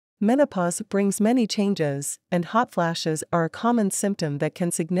Menopause brings many changes, and hot flashes are a common symptom that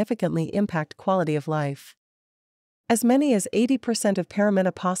can significantly impact quality of life. As many as 80% of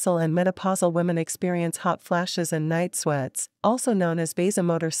perimenopausal and menopausal women experience hot flashes and night sweats, also known as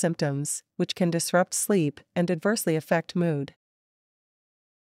vasomotor symptoms, which can disrupt sleep and adversely affect mood.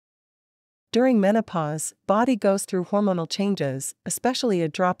 During menopause, body goes through hormonal changes, especially a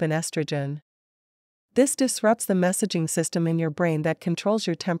drop in estrogen. This disrupts the messaging system in your brain that controls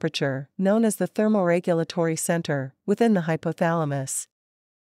your temperature, known as the thermoregulatory center, within the hypothalamus.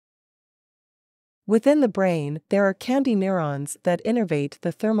 Within the brain, there are candy neurons that innervate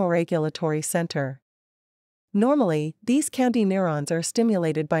the thermoregulatory center. Normally, these candy neurons are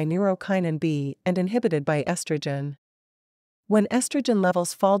stimulated by neurokinin B and inhibited by estrogen. When estrogen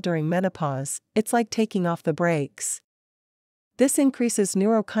levels fall during menopause, it's like taking off the brakes. This increases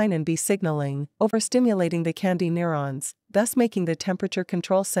neurokinin B signaling, overstimulating the candy neurons, thus making the temperature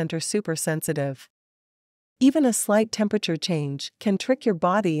control center supersensitive. Even a slight temperature change can trick your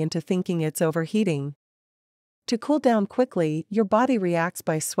body into thinking it's overheating. To cool down quickly, your body reacts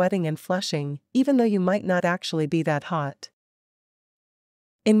by sweating and flushing, even though you might not actually be that hot.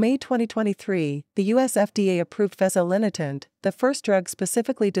 In May 2023, the US FDA approved Fezolinetant, the first drug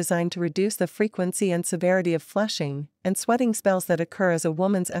specifically designed to reduce the frequency and severity of flushing and sweating spells that occur as a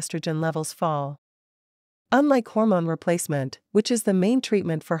woman's estrogen levels fall. Unlike hormone replacement, which is the main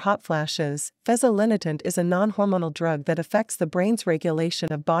treatment for hot flashes, Fezolinetant is a non-hormonal drug that affects the brain's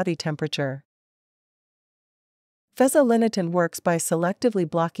regulation of body temperature. Fezolinetant works by selectively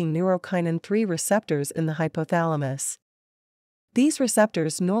blocking neurokinin 3 receptors in the hypothalamus. These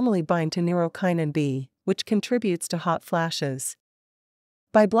receptors normally bind to neurokinin B, which contributes to hot flashes.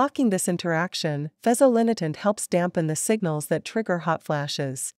 By blocking this interaction, Fezolinetant helps dampen the signals that trigger hot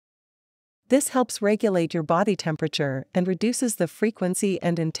flashes. This helps regulate your body temperature and reduces the frequency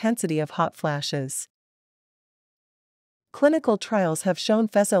and intensity of hot flashes. Clinical trials have shown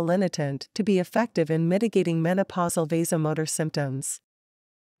Fezolinetant to be effective in mitigating menopausal vasomotor symptoms.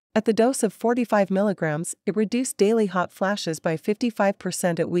 At the dose of 45 mg, it reduced daily hot flashes by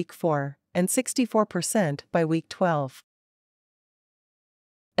 55% at week 4 and 64% by week 12.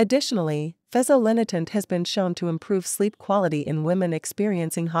 Additionally, Fezolinetant has been shown to improve sleep quality in women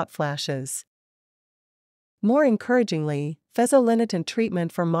experiencing hot flashes. More encouragingly, Fezolinetant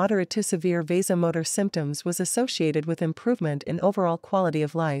treatment for moderate to severe vasomotor symptoms was associated with improvement in overall quality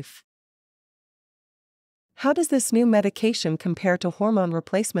of life. How does this new medication compare to hormone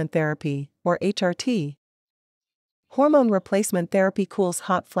replacement therapy, or HRT? Hormone replacement therapy cools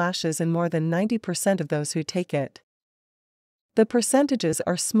hot flashes in more than 90% of those who take it. The percentages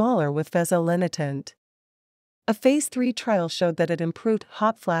are smaller with Fezolinetant. A phase 3 trial showed that it improved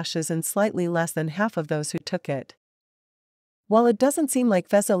hot flashes in slightly less than half of those who took it. While it doesn't seem like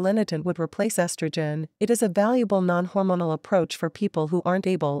Fezolinetant would replace estrogen, it is a valuable non-hormonal approach for people who aren't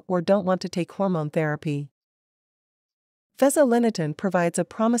able or don't want to take hormone therapy. Fezolinetant provides a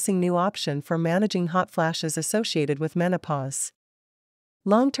promising new option for managing hot flashes associated with menopause.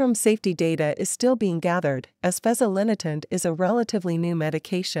 Long-term safety data is still being gathered, as Fezolinetant is a relatively new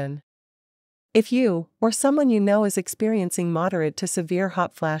medication. If you, or someone you know is experiencing moderate to severe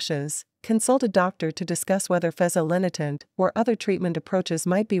hot flashes, consult a doctor to discuss whether Fezolinetant or other treatment approaches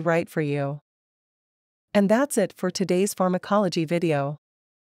might be right for you. And that's it for today's pharmacology video.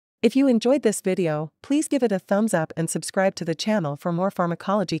 If you enjoyed this video, please give it a thumbs up and subscribe to the channel for more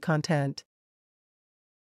pharmacology content.